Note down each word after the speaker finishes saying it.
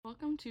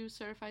to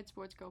Certified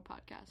Sports Girl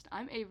Podcast.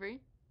 I'm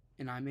Avery.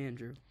 And I'm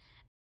Andrew.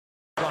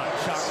 Shot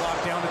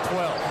clock down to 12.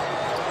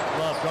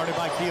 Love guarded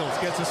by Fields.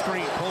 Gets a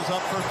screen. Pulls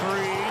up for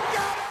three.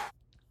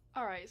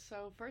 Alright,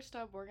 so first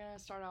up, we're going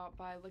to start out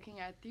by looking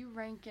at the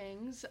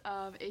rankings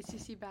of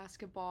ACC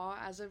basketball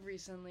as of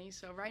recently.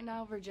 So right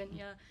now,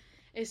 Virginia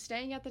is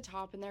staying at the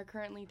top, and they're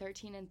currently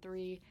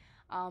 13-3.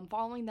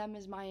 Following them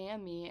is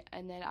Miami,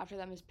 and then after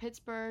them is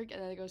Pittsburgh,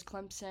 and then it goes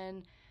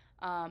Clemson,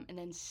 and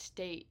then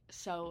State.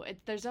 So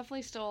there's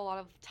definitely still a lot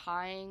of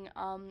tying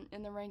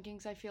in the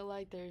rankings, I feel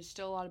like. There's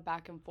still a lot of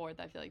back and forth.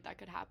 I feel like that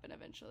could happen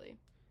eventually.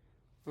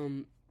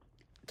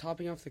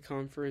 Topping off the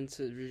conference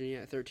is Virginia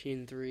at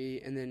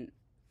 13-3, and then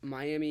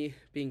Miami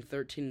being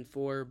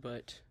 13-4,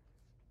 but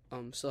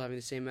still having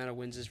the same amount of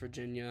wins as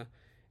Virginia.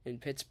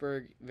 And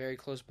Pittsburgh very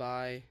close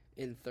by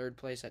in third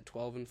place at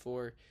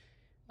 12-4.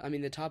 I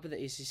mean, the top of the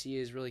ACC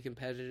is really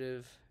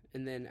competitive,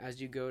 and then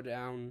as you go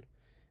down,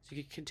 as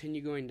you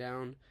continue going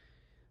down,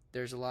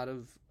 there's a lot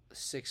of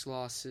 6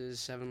 losses,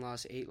 7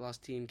 loss, 8 loss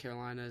team.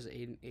 Carolina's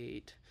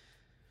 8-8,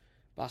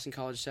 Boston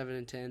College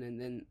 7-10, and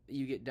then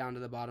you get down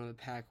to the bottom of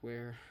the pack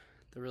where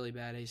the really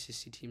bad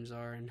ACC teams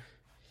are, and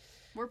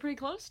we're pretty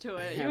close to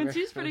it. Yeah,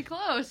 UNC's pretty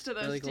close to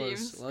those really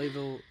teams.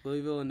 Close.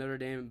 Louisville and Notre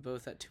Dame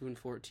both at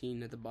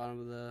 2-14 at the bottom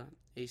of the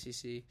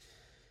ACC.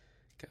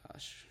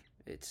 Gosh,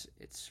 it's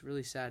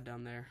really sad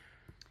down there.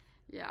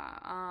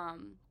 Yeah,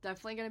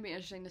 definitely going to be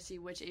interesting to see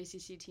which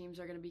ACC teams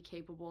are going to be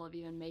capable of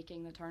even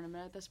making the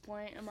tournament at this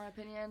point, in my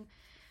opinion.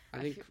 I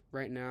think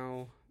right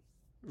now,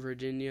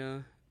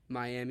 Virginia,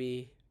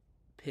 Miami,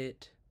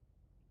 Pitt,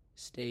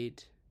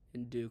 State,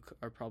 and Duke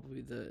are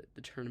probably the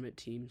tournament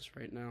teams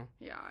right now.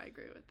 Yeah, I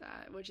agree with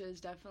that, which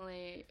is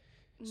definitely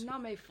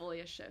not made fully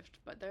a shift,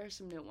 but there are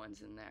some new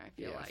ones in there, I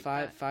feel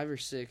like. Five or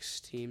 6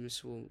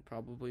 teams will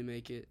probably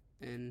make it,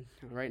 and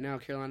right now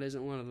Carolina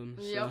isn't one of them.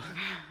 So. Yep,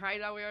 right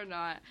now we are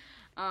not.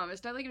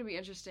 It's definitely going to be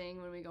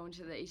interesting when we go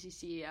into the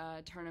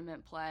ACC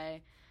tournament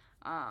play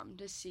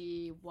to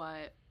see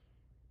what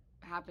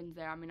happens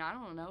there. I mean, I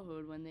don't know who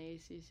would win the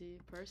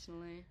ACC,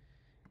 personally.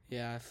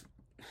 Yeah,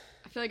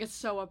 I feel like it's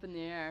so up in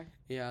the air.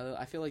 Yeah,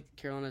 I feel like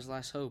Carolina's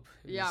last hope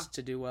is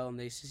to do well in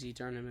the ACC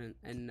tournament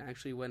and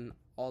actually win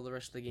all the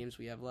rest of the games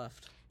we have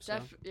left. So.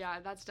 Yeah,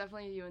 that's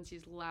definitely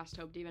UNC's last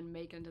hope to even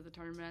make it into the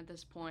tournament at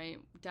this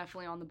point.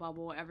 Definitely on the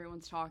bubble.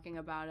 Everyone's talking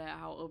about it,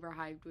 how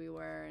overhyped we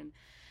were and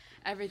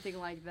everything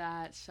like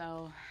that.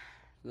 So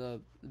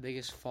the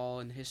biggest fall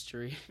in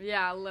history.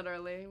 Yeah,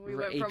 literally. We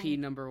went AP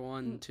from number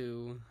 1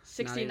 to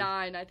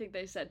 69. I think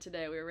they said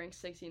today we were ranked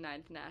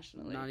 69th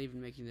nationally. Not even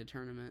making the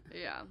tournament.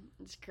 Yeah,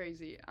 it's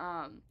crazy.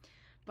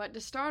 But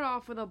to start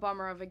off with a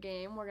bummer of a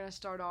game, we're gonna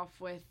start off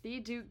with the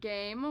Duke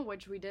game,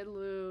 which we did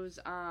lose.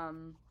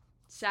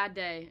 Sad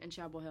day in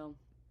Chapel Hill.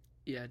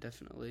 Yeah,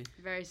 definitely.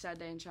 Very sad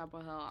day in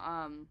Chapel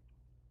Hill.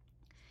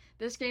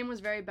 This game was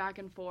very back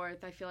and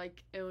forth. I feel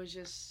like it was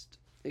just.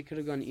 It could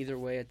have gone either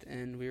way at the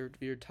end. We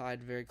were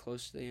tied very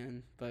close to the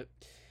end, but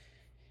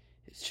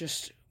it's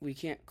just we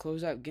can't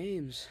close out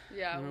games.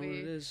 Yeah, I don't know what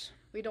it is.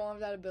 We don't have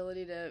that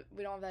ability to.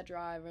 We don't have that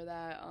drive or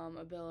that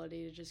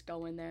ability to just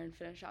go in there and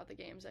finish out the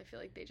games. I feel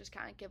like they just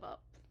kind of give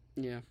up.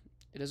 Yeah,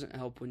 it doesn't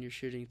help when you're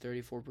shooting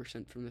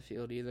 34% from the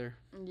field either.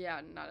 Yeah,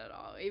 not at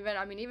all.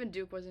 Even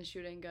Duke wasn't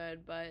shooting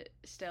good, but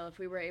still, if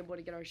we were able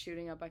to get our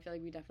shooting up, I feel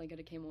like we definitely could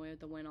have came away with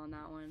the win on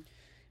that one.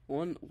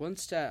 One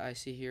stat I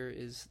see here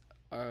is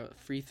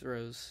free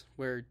throws,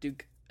 where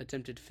Duke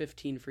attempted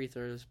 15 free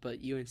throws, but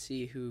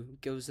UNC, who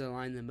goes to the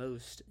line the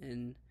most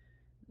in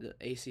the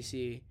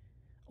ACC,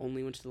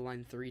 only went to the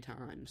line 3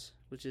 times,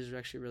 which is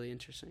actually really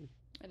interesting.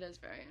 It is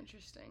very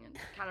interesting and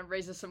kind of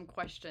raises some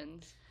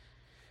questions.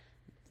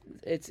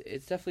 It's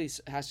definitely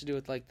has to do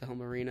with like the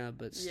home arena,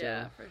 but still.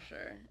 Yeah, for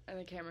sure. And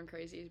the Cameron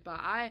crazies, but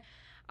I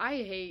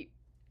hate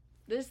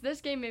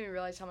this game made me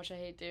realize how much I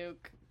hate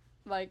Duke.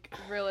 Like,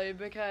 really,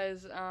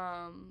 because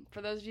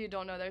for those of you who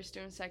don't know, their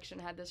student section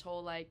had this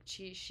whole, like,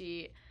 cheat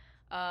sheet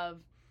of,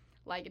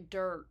 like,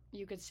 dirt,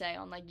 you could say,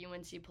 on, like,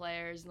 UNC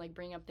players and, like,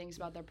 bring up things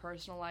about their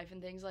personal life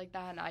and things like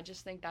that, and I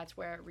just think that's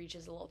where it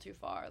reaches a little too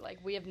far. Like,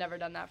 we have never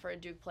done that for a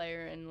Duke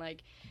player, and,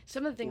 like,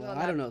 some of the things on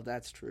that... I don't know if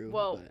that's true.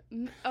 Well,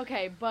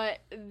 okay, but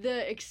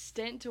the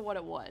extent to what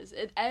it was,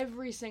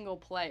 every single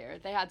player,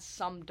 they had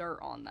some dirt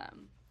on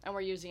them, and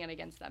we're using it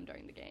against them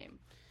during the game.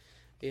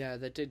 Yeah,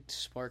 that did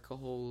spark a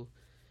whole...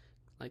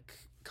 like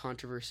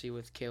controversy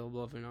with Caleb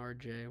Love and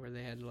RJ, where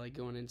they had to like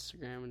go on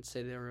Instagram and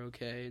say they were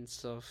okay and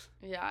stuff.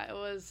 Yeah, it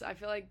was. I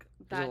feel like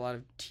there's a lot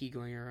of tea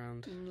going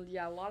around.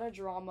 Yeah, a lot of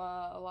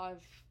drama, a lot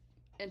of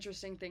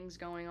interesting things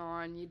going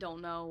on. You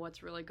don't know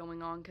what's really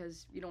going on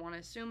because you don't want to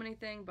assume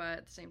anything, but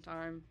at the same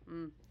time,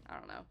 I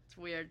don't know. It's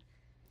weird.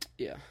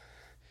 Yeah.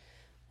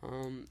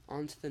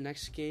 On to the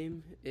next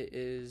game. It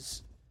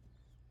is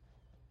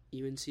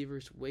UNC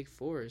versus Wake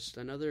Forest.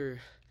 Another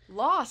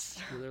loss.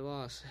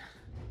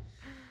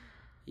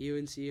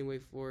 UNC and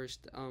Wake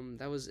Forest.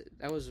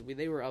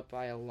 They were up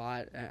by a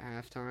lot at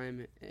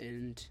halftime,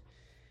 and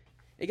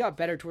it got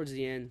better towards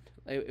the end.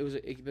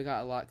 It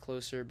got a lot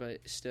closer, but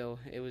still,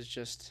 it was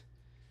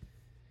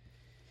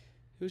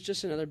It was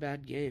just another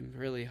bad game,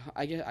 really.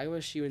 I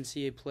wish UNC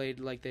had played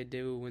like they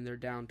do when they're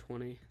down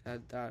 20.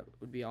 That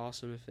would be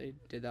awesome if they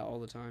did that all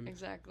the time.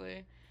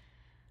 Exactly.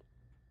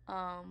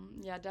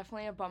 Yeah,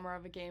 definitely a bummer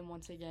of a game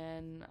once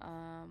again.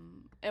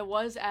 It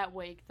was at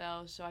Wake,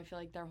 though, so I feel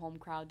like their home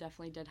crowd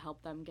definitely did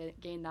help them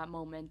gain that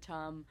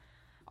momentum.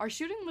 Our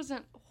shooting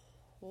wasn't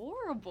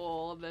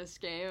horrible this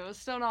game. It was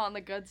still not on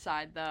the good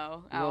side,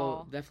 though, at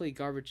all. Definitely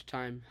garbage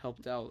time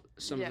helped out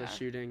some of the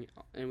shooting,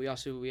 and we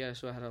also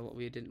had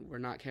we're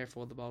not careful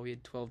with the ball. We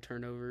had 12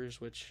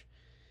 turnovers, which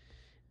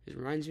it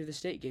reminds you of the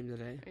state game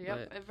today.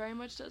 Yep, it very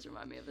much does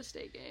remind me of the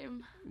state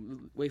game.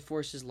 Wake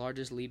Forest's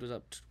largest lead was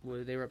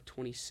they were up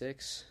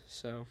 26.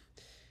 So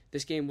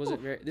this game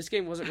wasn't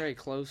very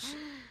close.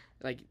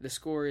 Like, the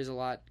score is a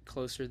lot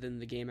closer than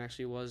the game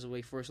actually was.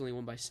 Wake Forest only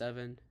won by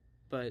 7,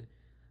 but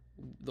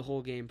the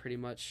whole game pretty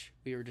much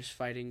we were just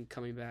fighting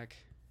coming back.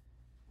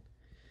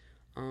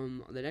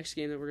 The next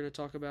game that we're going to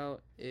talk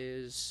about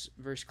is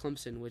versus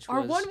Clemson, which our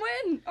was one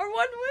win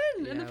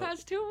in the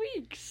past 2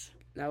 weeks.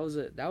 That was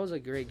a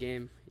great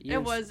game.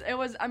 It was.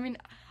 I mean,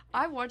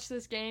 I watched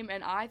this game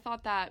and I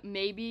thought that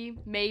maybe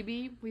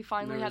we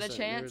finally had a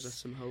chance. There was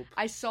some hope.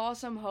 I saw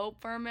some hope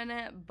for a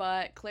minute,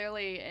 but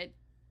clearly it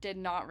did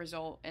not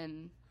result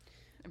in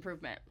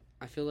improvement.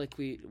 I feel like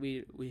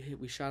we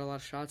shot a lot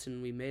of shots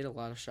and we made a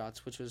lot of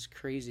shots, which was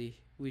crazy.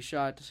 We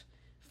shot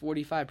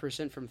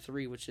 45% from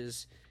 3, which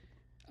is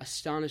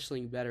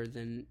astonishingly better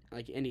than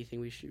like anything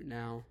we shoot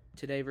now.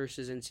 Today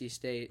versus NC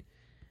State,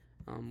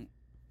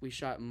 we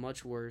shot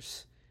much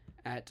worse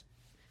at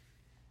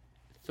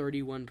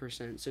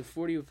 31%. So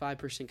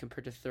 45%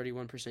 compared to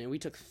 31%. And we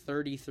took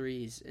 33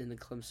 threes in the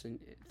Clemson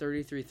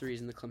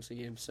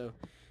game. So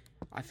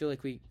I feel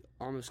like we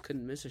almost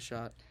couldn't miss a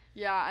shot.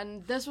 Yeah,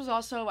 and this was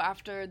also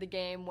after the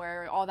game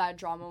where all that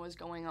drama was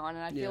going on,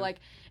 and I feel like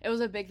it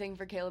was a big thing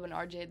for Caleb and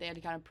RJ. They had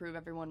to kind of prove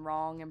everyone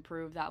wrong and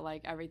prove that,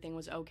 like, everything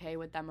was okay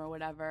with them or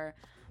whatever.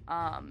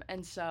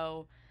 And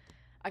so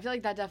I feel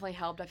like that definitely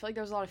helped. I feel like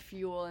there was a lot of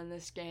fuel in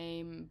this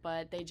game,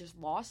 but they just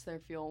lost their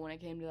fuel when it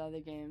came to the other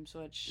games,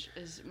 which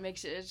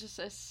makes it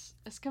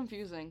it's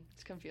confusing.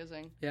 It's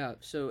confusing. Yeah,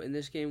 so in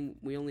this game,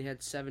 we only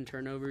had 7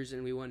 turnovers,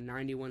 and we won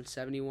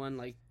 91-71.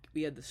 Like,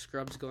 we had the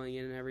scrubs going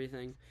in and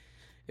everything.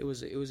 It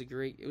was a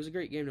great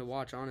game to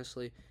watch,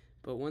 honestly.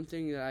 But one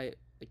thing that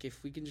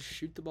if we can just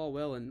shoot the ball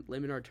well and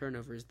limit our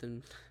turnovers,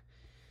 then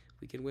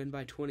we can win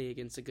by 20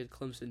 against a good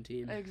Clemson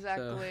team.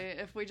 Exactly.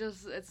 So.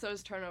 It's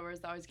those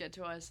turnovers that always get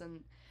to us.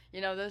 And,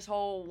 this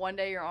whole one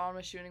day you're on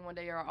with shooting, one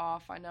day you're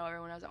off. I know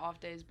everyone has off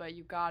days, but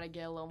you got to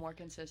get a little more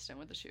consistent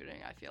with the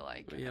shooting, I feel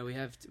like. Yeah, we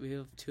have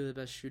 2 of the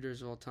best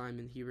shooters of all time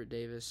in Hubert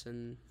Davis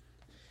and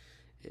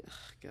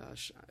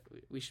gosh,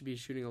 we should be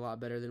shooting a lot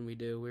better than we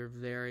do. We're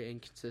very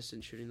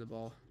inconsistent shooting the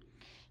ball.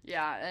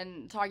 Yeah,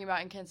 and talking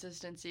about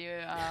inconsistency,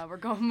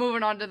 we're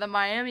moving on to the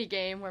Miami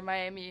game where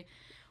Miami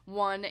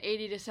won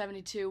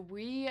 80-72.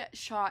 We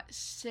shot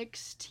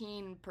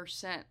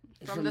 16%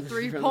 from the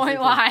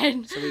 3-point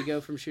line. So we go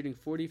from shooting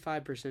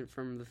 45%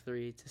 from the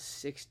 3 to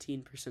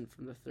 16%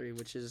 from the 3,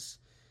 which is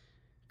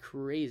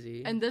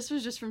crazy. And this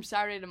was just from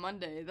Saturday to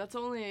Monday. That's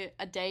only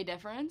a day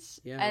difference.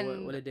 Yeah,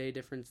 and what a day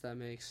difference that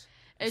makes.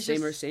 It's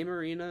same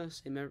arena,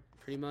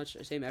 pretty much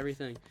same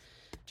everything.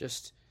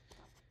 Just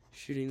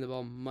shooting the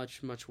ball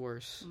much, much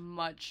worse.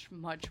 Much,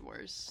 much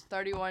worse.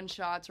 31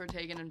 shots were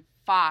taken and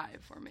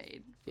 5 were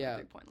made from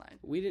the 3-point line.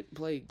 We didn't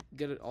play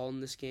good at all in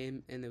this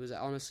game, and it was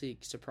honestly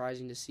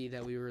surprising to see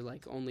that we were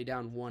like only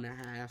down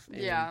 1.5.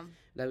 And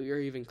that we were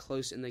even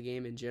close in the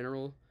game in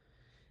general.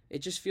 It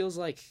just feels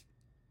like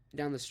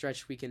down the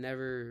stretch we can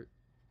never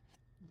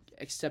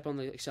step on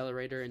the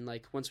accelerator, and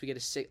like once we get a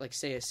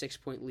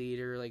 6-point lead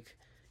or like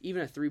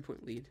even a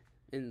 3-point lead,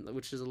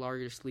 which is the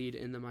largest lead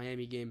in the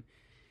Miami game,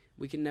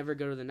 we can never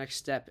go to the next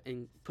step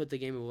and put the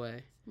game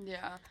away.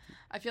 Yeah,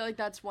 I feel like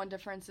that's one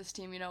difference this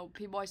team.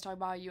 People always talk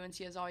about how UNC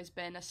has always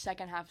been a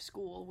second-half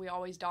school. We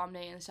always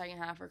dominate in the second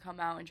half or come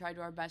out and try to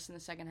do our best in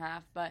the second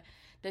half. But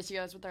this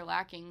year, that's what they're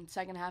lacking.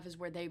 Second half is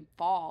where they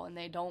fall, and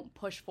they don't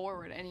push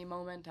forward any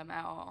momentum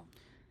at all.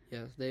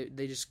 Yeah,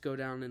 they just go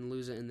down and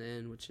lose it in the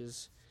end,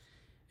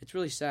 it's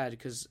really sad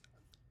because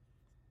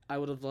I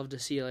would have loved to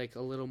see like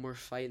a little more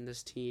fight in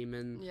this team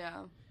and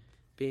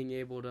being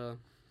able to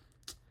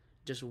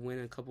just win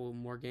a couple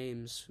more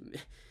games.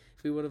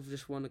 If we would have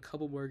just won a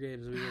couple more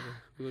games,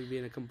 we would be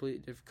in a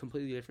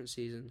completely different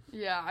season.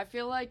 Yeah, I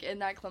feel like in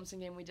that Clemson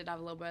game we did have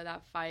a little bit of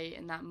that fight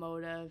and that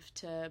motive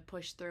to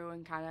push through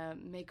and kind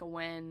of make a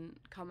win,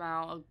 come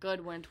out, a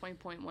good win,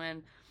 20-point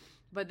win.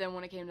 But then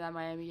when it came to that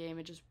Miami game,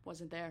 it just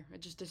wasn't there. It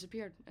just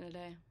disappeared in a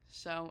day.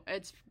 So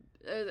it's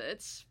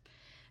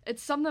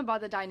something about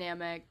the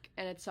dynamic,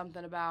 and it's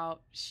something about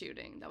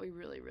shooting that we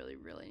really, really,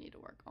 really need to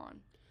work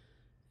on.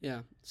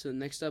 Yeah, so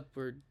next up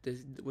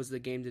was the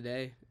game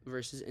today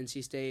versus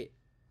NC State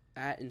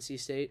at NC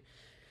State.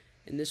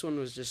 And this one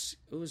was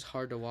it was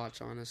hard to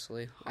watch,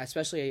 honestly,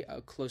 especially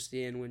close to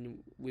the end when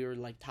we were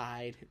like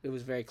tied. It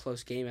was a very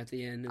close game at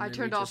the end. And I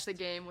turned off the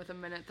game with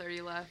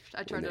 1:30 left.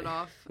 I turned it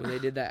off. When they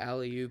did that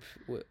alley-oop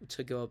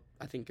to go up,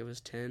 I think it was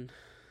 10,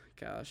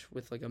 gosh,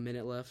 with like a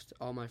minute left,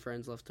 all my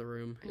friends left the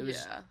room. It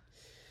was,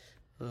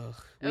 yeah. ugh.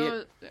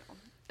 It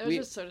was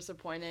just so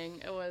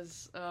disappointing. It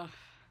was,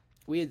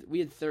 We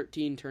had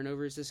 13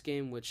 turnovers this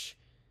game, which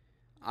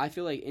I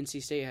feel like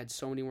NC State had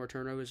so many more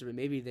turnovers, but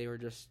maybe they were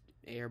just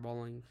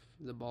airballing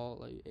the ball,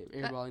 like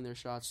airballing their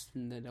shots,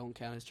 and they don't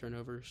count as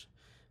turnovers.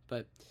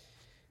 But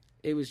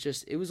it was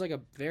like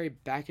a very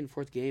back and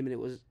forth game, and it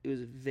was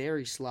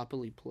very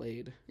sloppily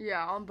played.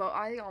 Yeah,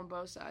 I think on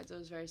both sides it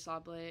was very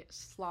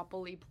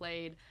sloppily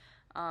played.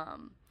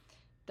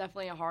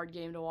 Definitely a hard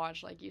game to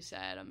watch, like you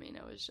said. I mean,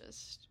 it was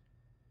just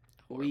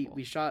horrible.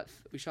 We shot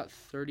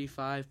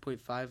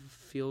 35.5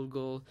 field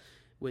goal,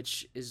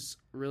 which is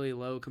really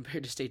low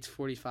compared to State's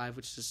 45,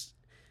 which is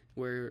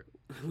where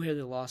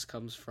the loss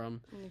comes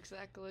from.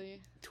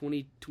 Exactly.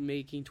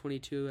 Making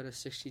 22 out of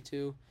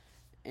 62.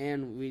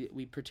 And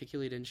we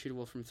particularly didn't shoot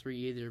well from three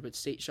either, but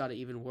State shot it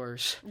even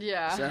worse.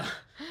 Yeah. So.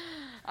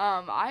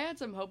 I had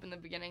some hope in the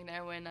beginning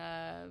there when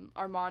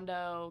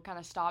Armando kind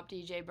of stopped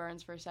DJ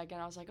Burns for a second.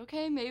 I was like,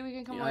 okay, maybe we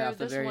can come away with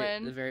this win.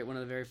 One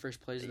of the very first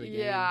plays of the game.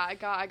 Yeah,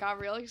 I got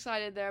real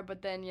excited there,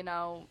 but then it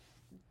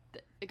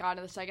got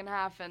into the second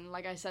half, and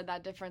like I said,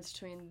 that difference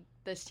between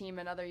this team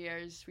and other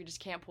years, we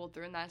just can't pull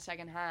through in that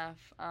second half.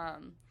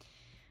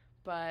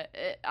 But,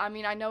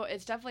 I know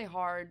it's definitely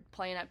hard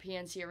playing at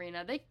PNC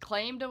Arena. They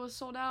claimed it was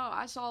sold out.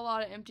 I saw a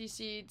lot of empty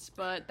seats,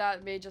 but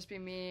that may just be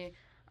me.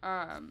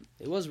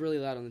 It was really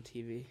loud on the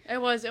TV. It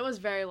was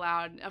very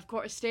loud. Of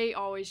course, State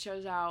always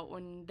shows out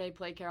when they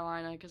play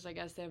Carolina because I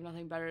guess they have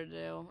nothing better to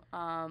do.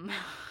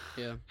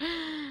 Yeah.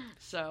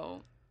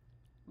 So,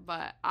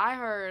 but I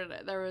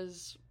heard there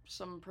was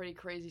some pretty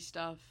crazy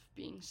stuff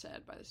being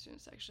said by the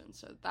student section,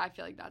 so I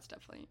feel like that's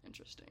definitely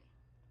interesting.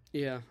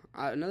 Yeah.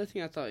 Another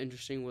thing I thought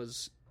interesting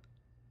was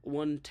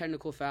one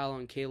technical foul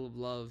on Caleb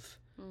Love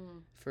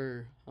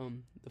for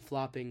the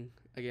flopping,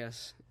 I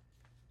guess,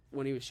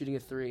 when he was shooting a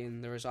three,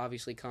 and there was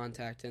obviously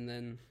contact, and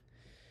then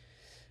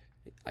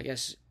I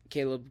guess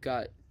Caleb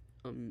got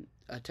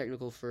a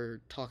technical for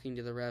talking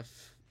to the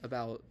ref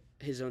about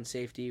his own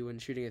safety when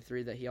shooting a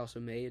three that he also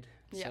made.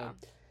 Yeah. So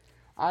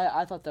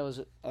I thought that was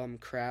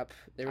crap.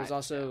 There was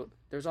also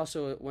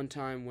one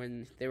time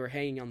when they were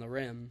hanging on the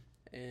rim,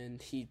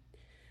 and he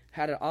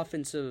had an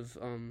offensive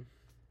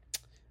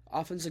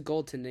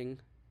goaltending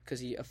because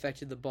he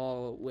affected the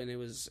ball when it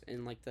was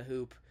in like the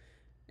hoop,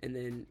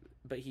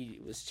 but he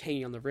was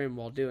hanging on the rim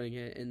while doing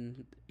it,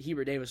 and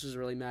Hubert Davis was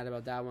really mad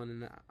about that one,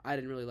 and I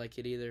didn't really like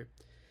it either.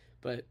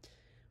 But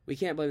we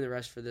can't blame the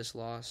rest for this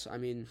loss. I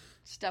mean,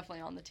 it's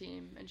definitely on the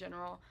team in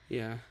general.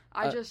 Yeah.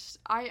 I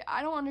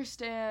don't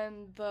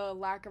understand the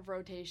lack of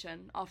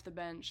rotation off the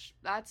bench.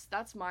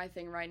 That's my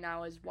thing right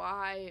now is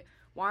why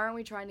aren't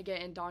we trying to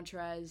get in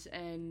Dontrez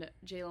and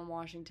Jalen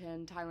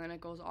Washington, Tyler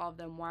Nichols, all of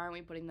them? Why aren't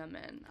we putting them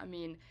in? I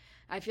mean,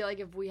 I feel like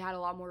if we had a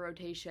lot more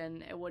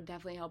rotation, it would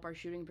definitely help our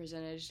shooting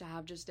percentage to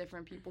have just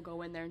different people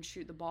go in there and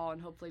shoot the ball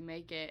and hopefully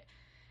make it.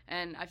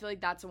 And I feel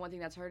like that's the one thing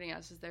that's hurting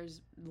us is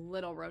there's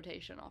little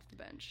rotation off the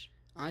bench.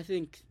 I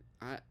think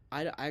I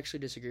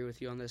actually disagree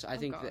with you on this. I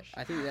think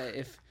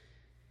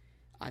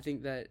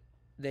that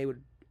they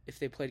would, if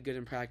they played good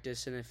in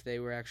practice and if they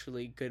were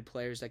actually good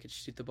players that could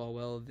shoot the ball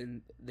well,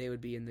 then they would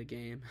be in the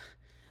game.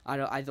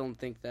 I don't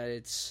think that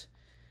it's.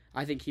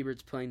 I think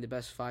Hubert's playing the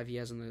best five he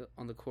has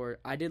on the court.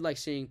 I did like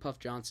seeing Puff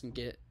Johnson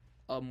get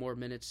more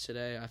minutes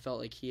today. I felt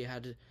like he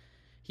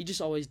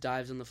just always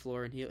dives on the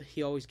floor and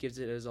he always gives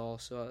it his all.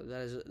 So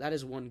that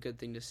is one good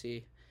thing to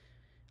see.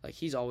 Like,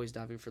 he's always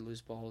diving for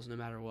loose balls no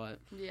matter what.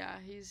 Yeah,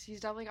 he's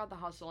definitely got the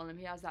hustle in him.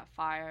 He has that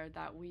fire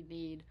that we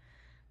need.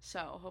 So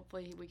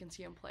hopefully we can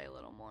see him play a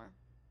little more.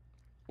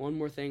 One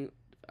more thing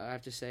I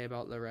have to say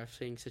about the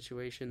reffing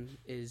situation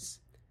is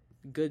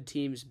good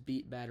teams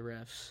beat bad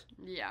refs.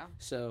 Yeah.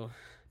 So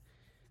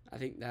I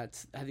think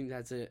that's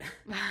it.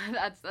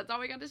 that's all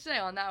we got to say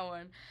on that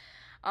one.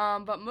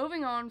 But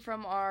moving on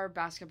from our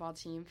basketball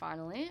team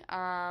finally,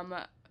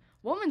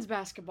 women's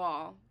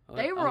basketball.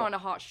 They were on a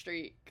hot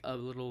streak. A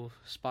little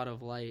spot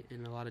of light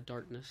in a lot of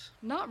darkness.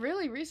 Not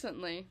really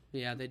recently.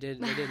 Yeah, they did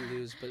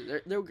lose,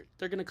 but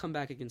they're gonna come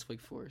back against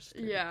Wake Forest.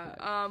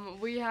 Yeah.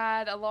 We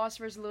had a loss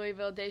versus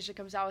Louisville. Deja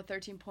comes out with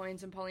 13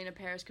 points, and Paulina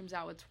Paris comes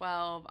out with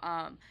 12.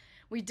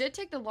 We did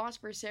take the loss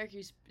for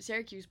Syracuse,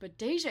 but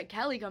Deja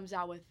Kelly comes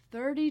out with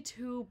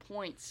 32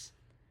 points.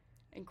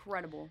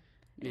 Incredible.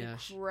 Yeah.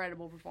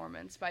 Incredible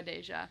performance by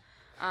Deja.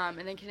 And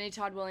then Kennedy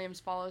Todd Williams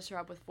follows her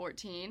up with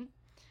 14.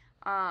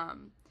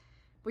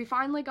 We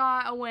finally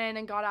got a win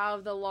and got out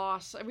of the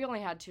loss. We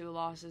only had 2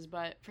 losses,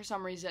 but for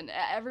some reason,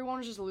 everyone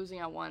was just losing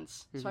at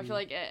once. So I feel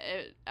like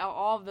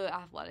all of the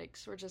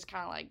athletics were just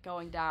kind of like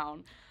going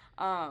down.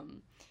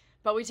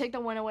 But we take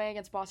the win away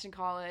against Boston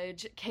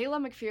College.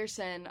 Kayla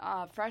McPherson,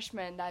 a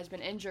freshman that has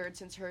been injured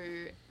since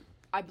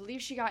I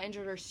believe she got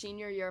injured her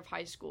senior year of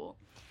high school.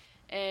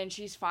 And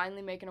she's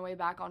finally making her way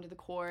back onto the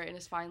court and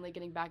is finally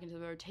getting back into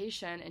the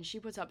rotation. And she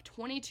puts up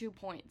 22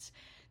 points.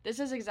 This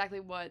is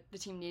exactly what the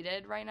team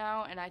needed right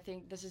now, and I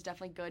think this is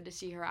definitely good to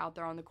see her out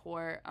there on the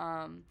court.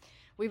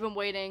 We've been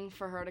waiting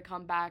for her to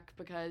come back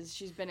because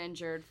she's been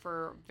injured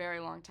for a very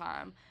long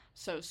time.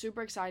 So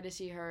super excited to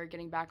see her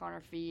getting back on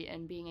her feet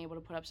and being able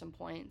to put up some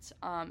points.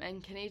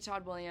 And Kennedy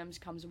Todd Williams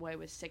comes away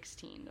with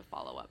 16 to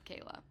follow up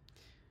Kayla.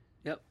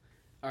 Yep.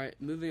 All right,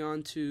 moving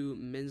on to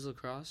men's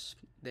lacrosse.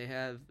 They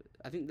have,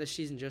 I think the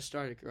season just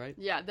started, right?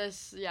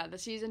 The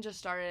season just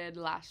started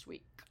last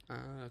week.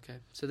 Okay.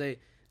 So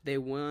they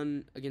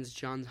won against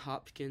Johns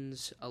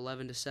Hopkins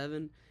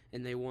 11-7,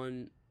 and they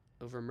won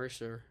over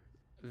Mercer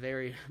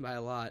by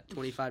a lot,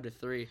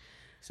 25-3.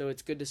 So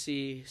it's good to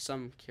see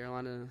some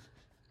Carolina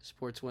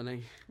sports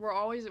winning.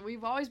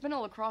 We've always been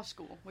a lacrosse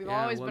school. We've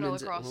always been a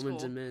lacrosse school.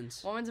 Women's and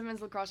men's. Women's and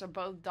men's lacrosse are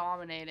both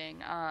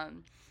dominating.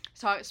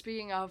 So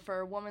speaking of,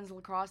 for women's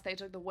lacrosse, they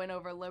took the win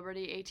over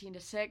Liberty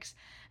 18-6,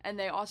 and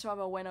they also have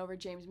a win over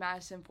James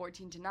Madison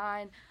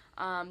 14-9.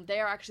 They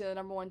are actually the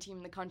number 1 team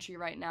in the country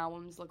right now,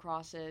 women's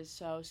lacrosse is,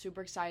 so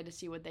super excited to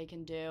see what they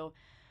can do.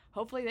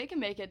 Hopefully they can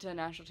make it to a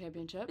national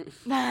championship.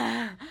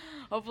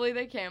 Hopefully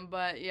they can,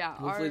 but yeah.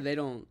 Hopefully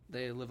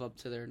they live up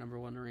to their number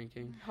 1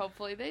 ranking.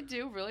 Hopefully they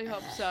do, really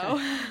hope so.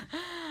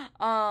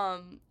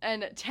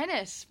 And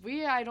tennis,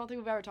 I don't think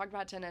we've ever talked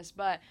about tennis,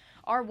 but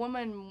our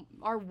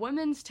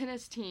women's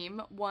tennis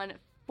team won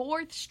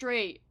 4th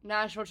straight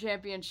national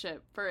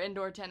championship for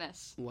indoor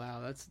tennis.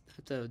 Wow, that's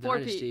a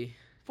dynasty.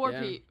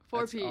 4-peat.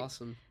 That's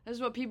awesome. This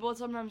is what people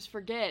sometimes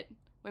forget.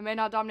 We may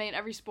not dominate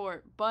every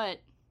sport, but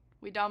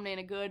we dominate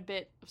a good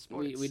bit of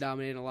sports. We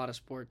dominate a lot of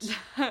sports.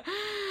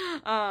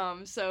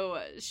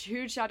 So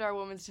huge shout out to our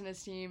women's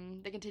tennis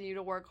team. They continue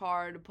to work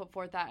hard to put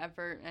forth that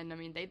effort, and I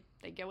mean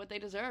they get what they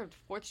deserved.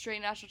 4th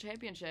straight national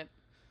championship.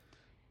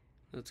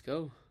 Let's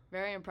go.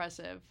 Very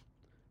impressive.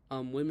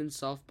 Women's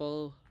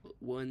softball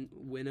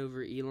win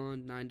over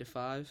Elon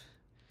 9-5,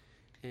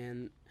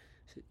 and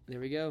there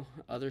we go.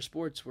 Other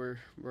sports we're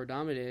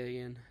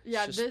dominating, and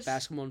it's just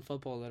basketball and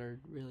football that are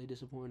really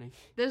disappointing.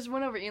 This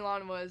win over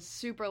Elon was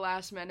super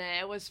last minute.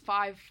 It was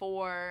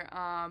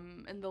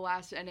 5-4 in the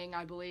last inning,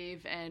 I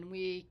believe, and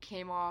we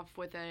came off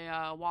with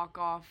a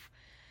walk-off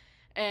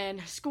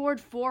and scored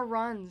 4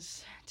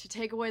 runs to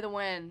take away the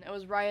win. It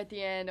was right at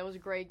the end. It was a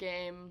great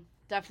game.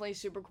 Definitely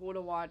super cool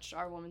to watch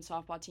our women's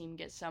softball team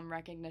get some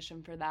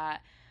recognition for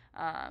that.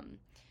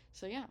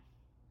 So, yeah.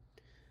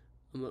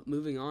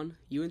 Moving on,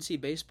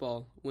 UNC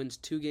baseball wins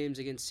 2 games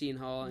against Seton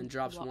Hall and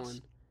drops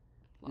 1.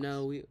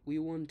 No, we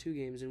won 2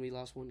 games and we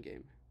lost 1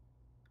 game.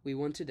 We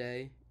won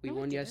today. We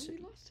won yesterday.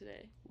 We lost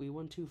today. We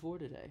won 2-4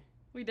 today.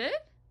 We did?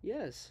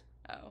 Yes.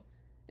 Oh.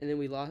 And then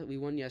we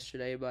won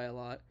yesterday by a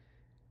lot.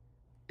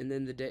 And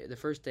then the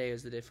first day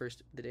is the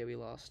day we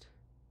lost.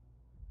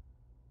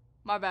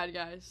 My bad,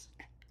 guys.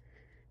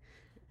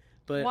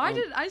 But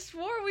I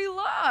swore we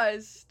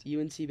lost?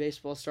 UNC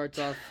baseball starts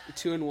off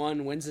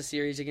 2-1, wins the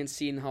series against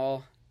Seton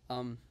Hall.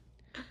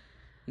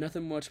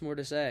 Nothing much more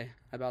to say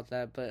about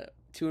that, but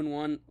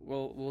 2-1.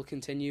 We'll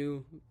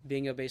continue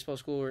being a baseball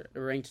school.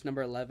 We're ranked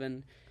number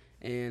 11,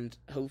 and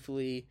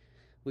hopefully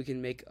we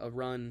can make a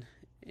run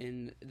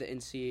in the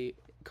NCAA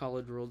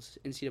College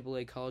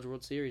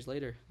World Series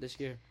later this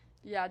year.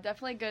 Yeah,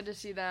 definitely good to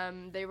see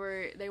them. They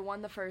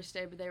won the first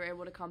day, but they were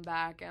able to come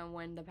back and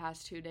win the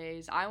past 2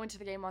 days. I went to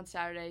the game on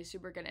Saturday.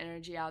 Super good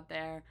energy out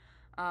there.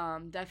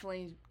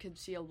 Definitely could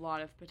see a lot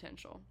of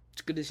potential.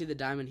 It's good to see the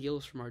Diamond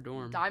Heels from our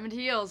dorm. Diamond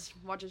Heels,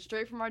 watch it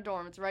straight from our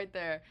dorm. It's right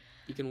there.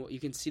 You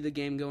can see the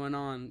game going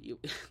on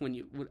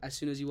as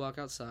soon as you walk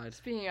outside.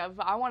 Speaking of,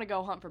 I want to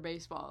go hunt for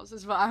baseballs.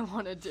 This is what I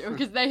want to do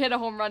because they hit a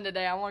home run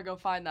today. I want to go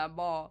find that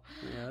ball.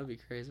 Yeah, that'd be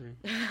crazy.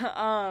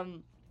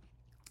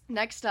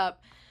 Next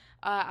up.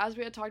 As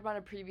we had talked about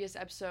in a previous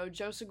episode,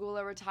 Joe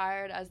Segula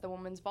retired as the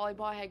women's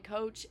volleyball head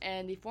coach,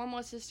 and the former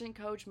assistant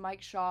coach,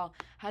 Mike Shaw,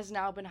 has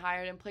now been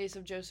hired in place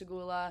of Joe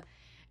Segula.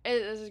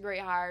 This is a great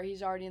hire.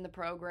 He's already in the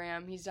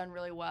program. He's done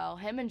really well.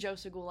 Him and Joe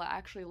Segula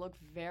actually look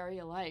very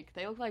alike.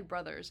 They look like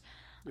brothers.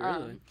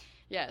 Really?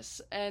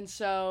 Yes, and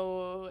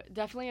so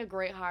definitely a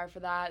great hire for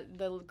that.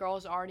 The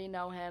girls already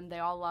know him. They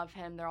all love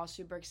him. They're all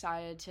super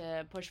excited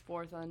to push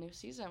forth on a new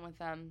season with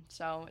them.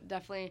 So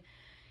definitely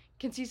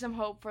can see some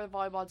hope for the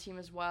volleyball team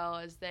as well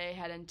as they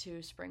head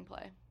into spring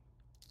play.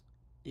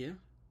 Yeah.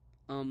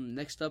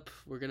 Next up,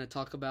 we're going to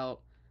talk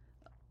about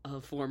a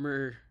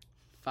former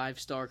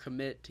 5-star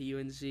commit to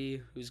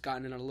UNC who's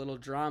gotten in a little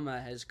drama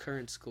at his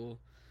current school.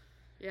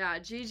 Yeah,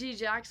 Gigi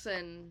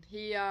Jackson.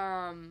 He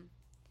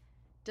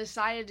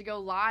decided to go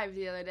live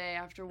the other day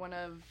after one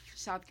of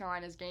South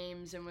Carolina's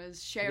games and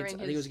was sharing I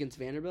think it was against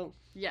Vanderbilt?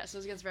 Yes, it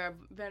was against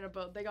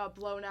Vanderbilt. They got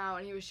blown out,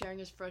 and he was sharing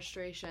his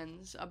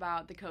frustrations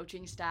about the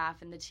coaching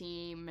staff and the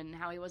team and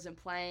how he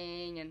wasn't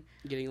playing and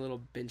getting a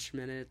little bench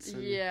minutes.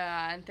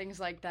 And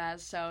things like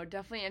that. So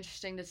definitely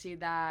interesting to see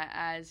that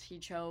as he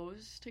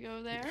chose to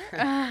go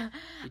there.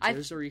 He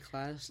chose to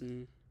reclass,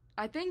 and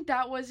I think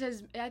that was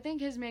his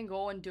main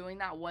goal in doing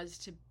that was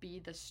to be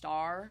the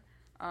star.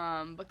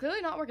 But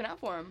clearly not working out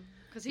for him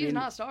because he's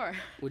not a star.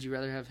 Would you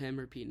rather have him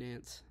or Pete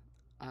Nance?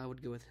 I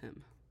would go with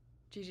him.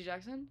 Gigi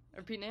Jackson?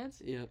 Or Pete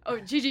Nance? Yeah. Oh,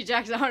 Gigi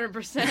Jackson,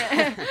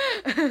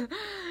 100%.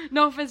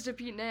 No offense to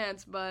Pete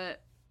Nance,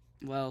 but...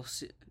 Well,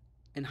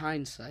 in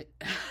hindsight.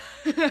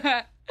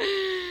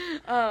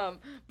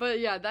 But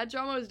yeah, that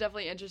drama was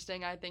definitely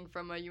interesting, I think,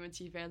 from a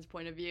UNC fan's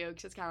point of view,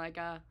 because it's kind of like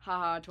a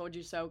haha, told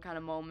you so kind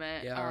of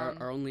moment. Yeah,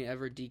 our only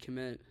ever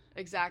decommit.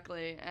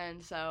 Exactly.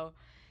 And so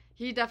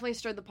he definitely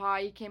stirred the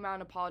pot. He came out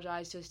and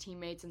apologized to his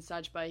teammates and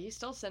such, but he's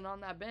still sitting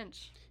on that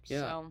bench. Yeah.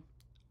 So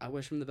I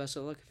wish him the best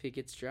of luck if he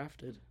gets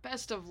drafted.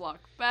 best of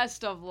luck.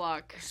 Best of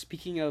luck.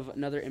 Speaking of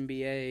another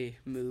NBA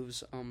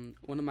moves,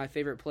 one of my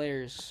favorite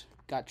players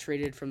got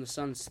traded from the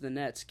Suns to the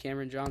Nets.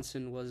 Cameron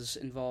Johnson was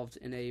involved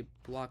in a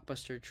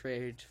blockbuster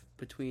trade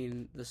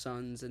between the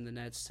Suns and the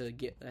Nets to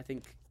get, I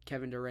think,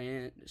 Kevin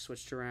Durant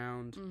switched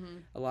around. Mm-hmm.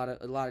 A lot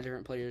of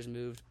different players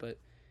moved, but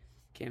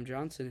Cam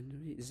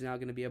Johnson is now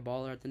going to be a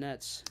baller at the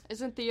Nets.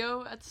 Isn't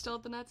Theo still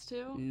at the Nets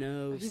too?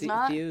 No, He's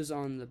not? Theo's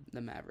on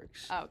the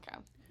Mavericks. Oh, okay.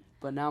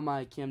 But now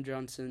my Cam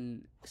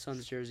Johnson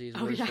Suns jersey is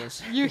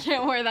worthless. Yeah. You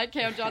can't wear that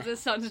Cam Johnson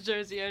Suns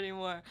jersey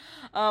anymore.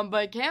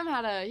 But Cam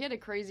had a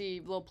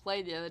crazy little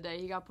play the other day.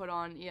 He got put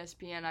on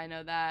ESPN. I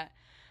know that.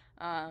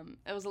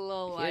 It was a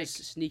little He has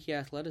sneaky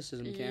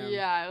athleticism, Cam.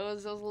 Yeah, it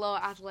was a little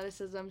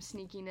athleticism,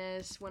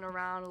 sneakiness, went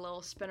around, a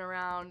little spin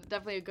around.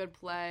 Definitely a good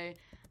play.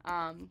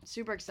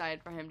 Super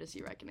excited for him to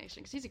see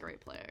recognition because he's a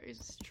great player. He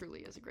truly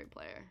is a great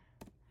player.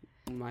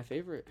 My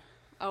favorite.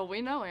 Oh,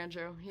 we know,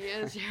 Andrew. He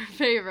is your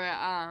favorite.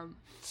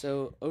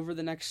 So over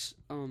the next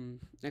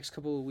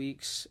couple of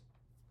weeks,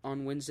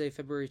 on Wednesday,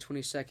 February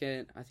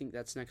 22nd, I think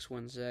that's next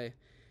Wednesday.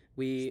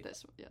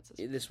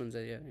 This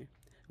Wednesday, yeah.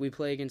 We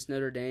play against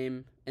Notre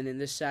Dame, and then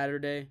this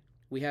Saturday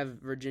we have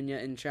Virginia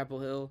in Chapel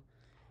Hill,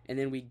 and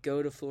then we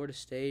go to Florida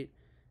State,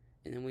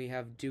 and then we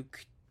have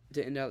Duke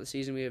to end out the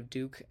season. We have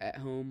Duke at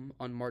home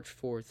on March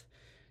 4th.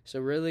 So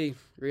really,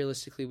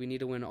 realistically, we need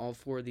to win all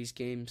 4 of these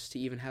games to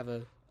even have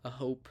a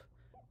hope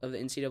of the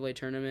NCAA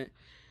tournament.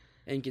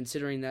 And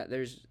considering that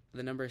there's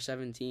the number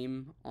 7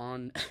 team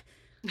on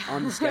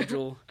the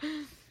schedule,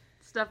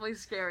 it's definitely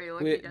scary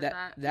looking at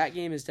that. That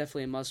game is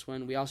definitely a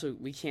must-win.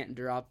 We can't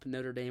drop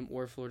Notre Dame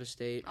or Florida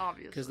State,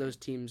 obviously, because those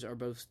teams are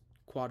both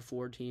quad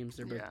 4 teams.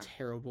 They're both Yeah.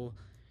 terrible.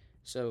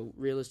 So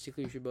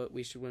realistically,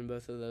 we should win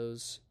both of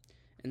those.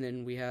 And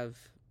then we have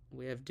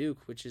Duke,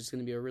 which is going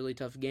to be a really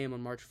tough game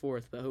on March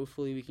 4th, but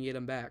hopefully we can get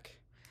them back.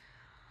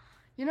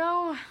 You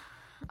know,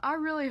 I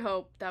really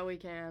hope that we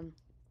can.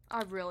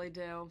 I really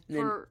do.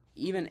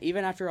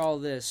 Even after all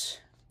this,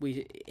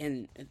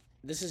 and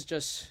this is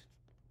just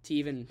to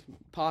even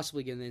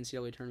possibly get in the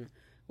NCAA tournament.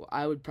 Well,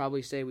 I would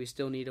probably say we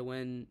still need to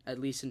win at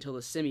least until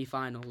the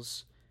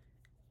semifinals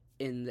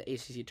in the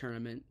ACC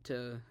tournament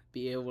to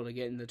be able to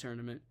get in the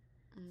tournament.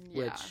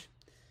 Yeah. Which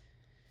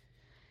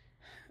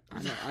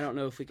I don't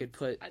know if we could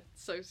put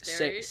That's so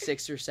scary.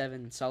 6 or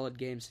 7 solid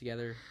games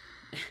together.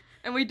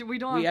 And we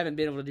haven't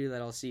been able to do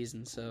that all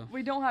season, so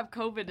we don't have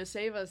COVID to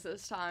save us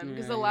this time,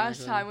 because the Yeah,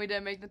 last so- time we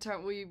didn't make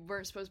the we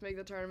weren't supposed to make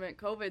the tournament.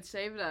 COVID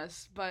saved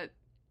us, but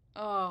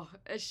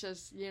it's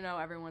just,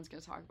 everyone's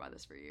gonna talk about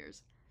this for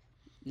years.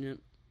 Yep.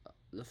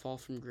 The fall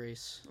from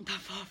grace. The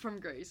fall from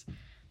grace,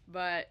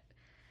 but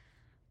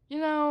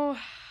we'll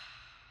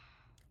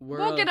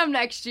get them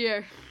next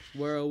year.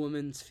 We're a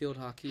women's field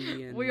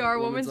hockey and We are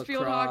women's women's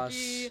field lacrosse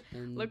hockey,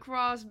 and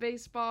lacrosse,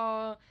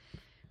 baseball.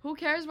 Who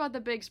cares about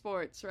the big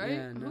sports, right?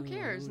 Yeah, Who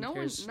cares? No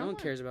one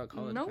cares about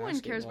college No one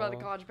cares about the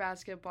basketball. college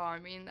basketball. I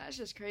mean, that's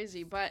just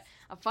crazy. But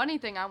a funny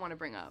thing I want to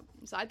bring up,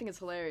 so I think it's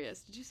hilarious.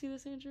 Did you see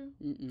this, Andrew?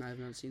 I have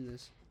not seen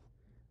this.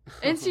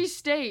 NC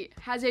State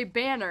has a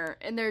banner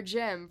in their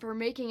gym for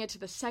making it to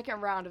the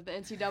second round of the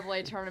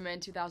NCAA tournament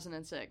in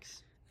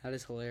 2006. That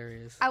is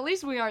hilarious. At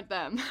least we aren't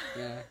them.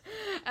 Yeah.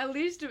 At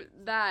least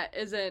that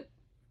isn't.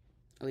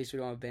 At least we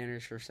don't have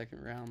banners for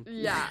second round.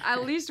 Yeah,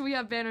 at least we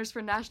have banners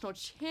for national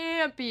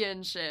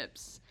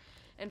championships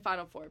and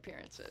Final Four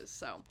appearances.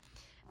 So,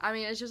 I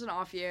mean, it's just an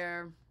off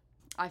year.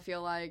 I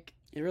feel like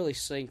It really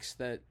stinks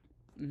that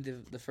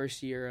the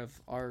first year of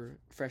our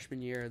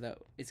freshman year, that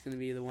it's going to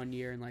be the one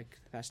year in like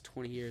the past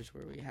 20 years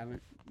where we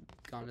haven't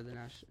gone to the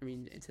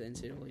into the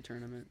NCAA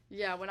tournament.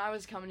 Yeah, when I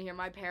was coming here,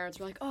 my parents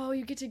were like, "Oh,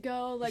 you get to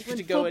go like You when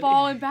get to go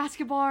football and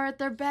basketball are at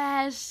their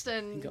best,"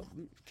 and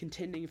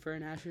Contending for a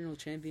national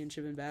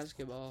championship in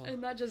basketball.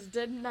 and that just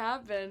didn't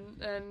happen.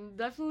 And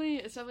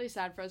it's definitely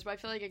sad for us, but I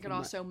feel like it could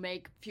also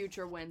make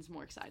future wins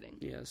more exciting.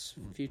 Yes,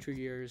 future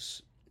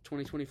years,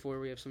 2024,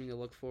 we have something to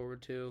look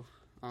forward to.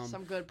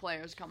 Some good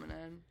players coming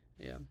in.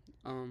 Yeah.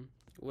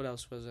 What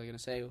else was I gonna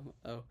say?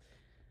 Oh,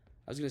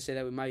 I was gonna say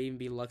that we might even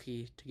be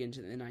lucky to get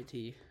into the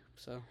NIT.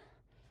 So,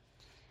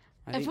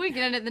 If we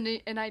get into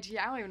the NIT,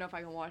 I don't even know if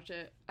I can watch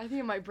it. I think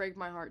it might break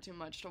my heart too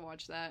much to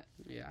watch that.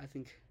 Yeah, I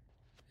think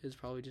it's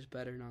probably just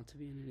better not to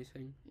be in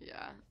anything.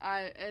 Yeah,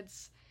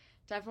 it's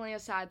definitely a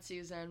sad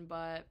season,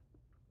 but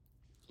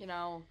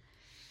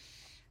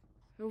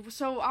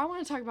So I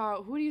want to talk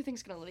about, who do you think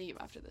is going to leave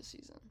after this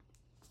season?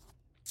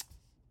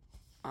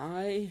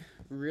 I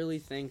really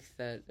think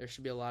that there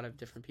should be a lot of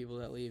different people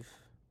that leave,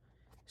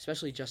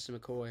 especially Justin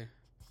McCoy.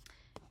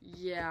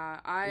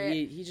 Yeah,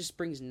 he just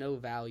brings no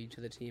value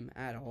to the team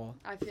at all.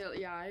 I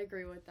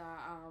agree with that.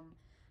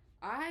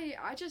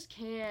 I just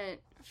can't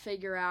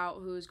figure out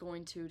who's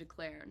going to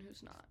declare and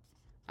who's not.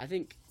 I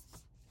think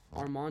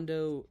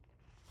Armando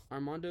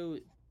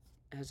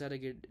has had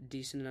a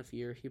decent enough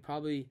year. He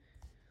probably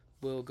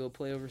will go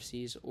play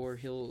overseas, or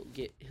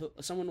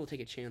someone will take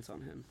a chance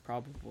on him,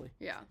 probably.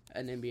 Yeah.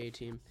 An NBA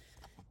team.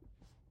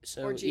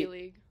 So Or G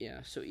League. Yeah,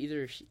 so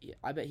either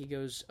I bet he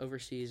goes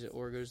overseas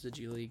or goes to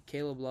G League.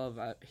 Caleb Love,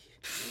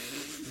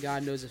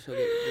 God knows if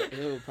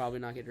he'll probably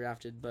not get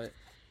drafted, but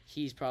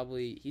he's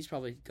probably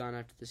gone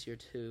after this year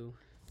too.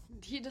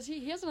 He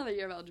has another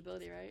year of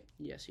eligibility, right?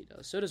 Yes, he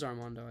does. So does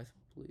Armando, I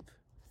believe.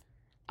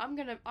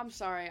 I'm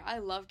sorry. I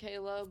love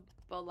Caleb,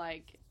 but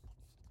like,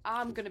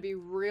 I'm gonna be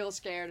real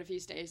scared if he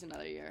stays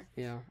another year.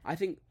 Yeah, I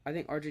think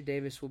RJ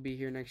Davis will be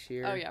here next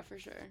year. Oh yeah, for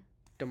sure.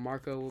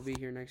 DeMarco will be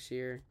here next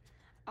year.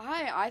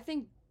 I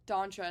think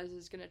Dontrez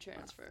is gonna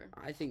transfer.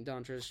 I think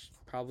Dontrez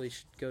probably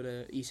should go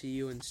to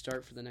ECU and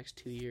start for the next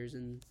 2 years,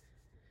 and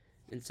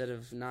instead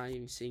of not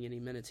even seeing any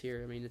minutes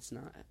here. I mean, he's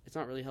not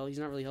really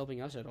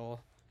helping us at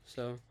all.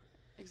 So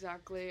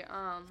exactly.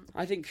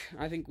 I think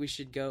we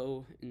should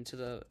go into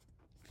the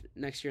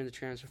next year in the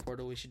transfer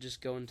portal. We should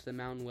just go into the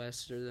Mountain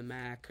West or the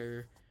MAC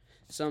or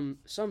some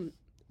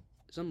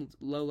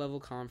low level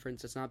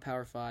conference that's not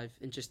Power 5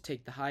 and just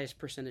take the highest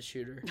percentage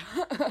shooter.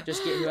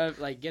 Just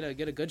get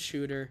a good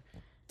shooter,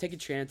 take a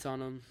chance on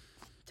them.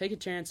 Take a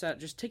chance on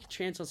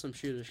some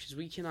shooters, because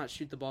we cannot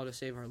shoot the ball to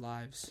save our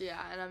lives. Yeah,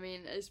 and I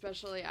mean,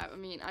 especially,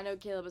 I know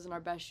Caleb isn't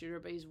our best shooter,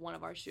 but he's one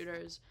of our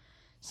shooters.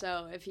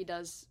 So if he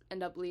does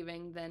end up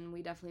leaving, then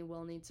we definitely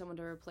will need someone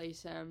to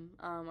replace him.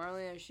 Our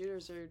only other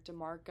shooters are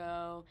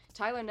DeMarco.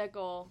 Tyler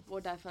Nickel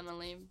will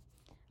definitely,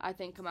 I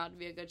think, come out to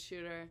be a good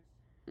shooter.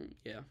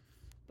 Yeah.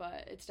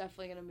 But it's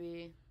definitely going to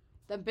be...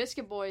 The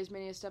Biscuit Boys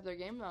may need to step their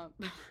game up.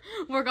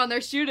 Work on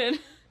their shooting.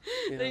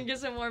 Yeah. They can get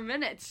some more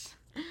minutes.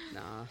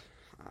 Nah,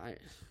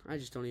 I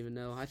just don't even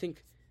know. I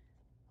think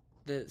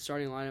the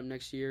starting lineup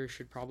next year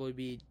should probably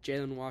be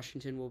Jalen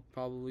Washington will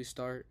probably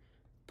start.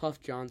 Puff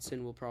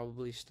Johnson will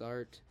probably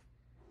start.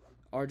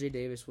 RJ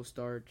Davis will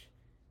start.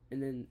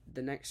 And then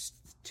the next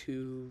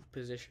two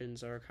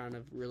positions are kind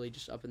of really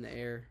just up in the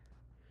air.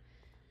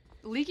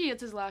 Leaky,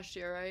 it's his last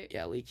year, right?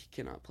 Yeah, Leaky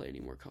cannot play any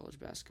more college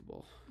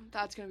basketball.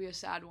 That's going to be a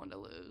sad one to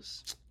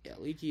lose. Yeah,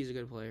 Leaky is a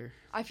good player.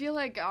 I feel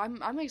like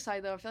I'm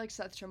excited, though. I feel like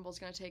Seth Trimble's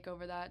going to take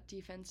over that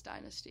defense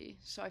dynasty.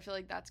 So I feel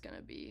like that's going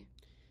to be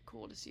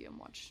cool to see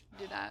him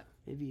do that.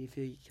 Maybe if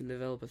he can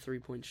develop a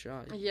three-point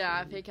shot.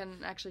 Yeah, if he can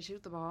actually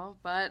shoot the ball.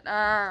 But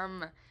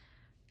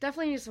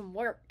definitely need some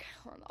work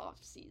on the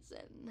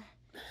off-season.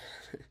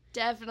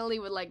 Definitely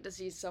would like to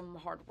see some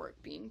hard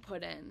work being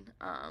put in.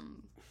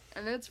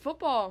 And it's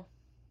football.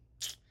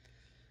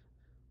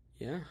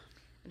 Yeah.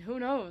 And who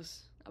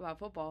knows about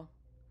football?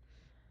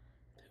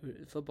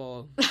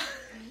 Football.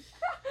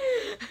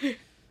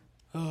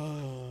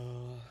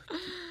 Oh,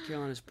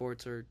 Carolina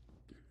sports are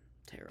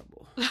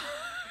terrible.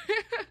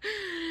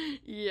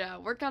 Yeah,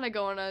 we're kind of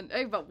going on.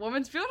 Hey, but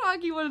women's field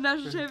hockey won a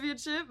national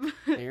championship.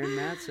 Aaron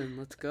Matson,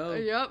 let's go.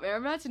 Yep,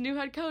 Aaron Matson, new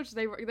head coach.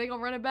 They gonna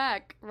run it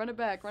back. I'm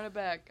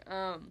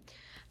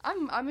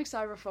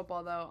excited for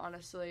football though.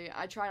 Honestly,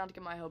 I try not to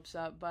get my hopes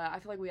up, but I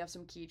feel like we have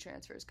some key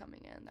transfers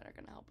coming in that are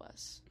gonna help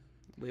us.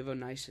 We have a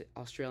nice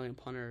Australian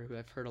punter who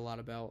I've heard a lot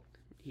about.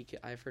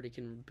 I've heard he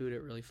can boot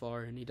it really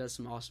far, and he does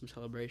some awesome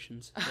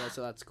celebrations.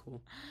 So that's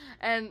cool.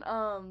 And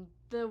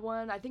the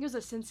one, I think it was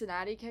a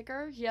Cincinnati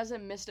kicker. He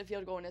hasn't missed a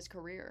field goal in his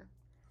career,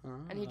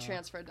 and he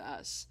transferred to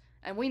us.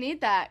 And we need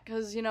that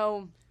because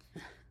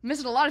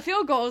missing a lot of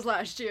field goals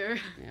last year.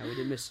 Yeah, we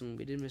did miss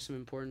some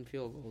important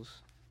field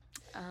goals.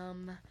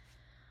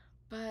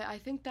 But I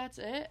think that's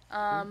it.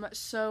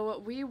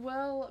 So we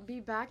will be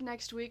back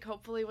next week,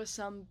 hopefully with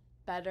some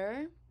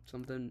better.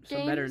 Some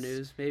better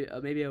news.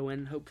 Maybe a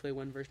win. Hopefully a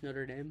win versus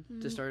Notre Dame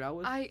to start out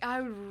with. I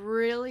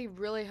really,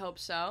 really hope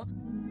so.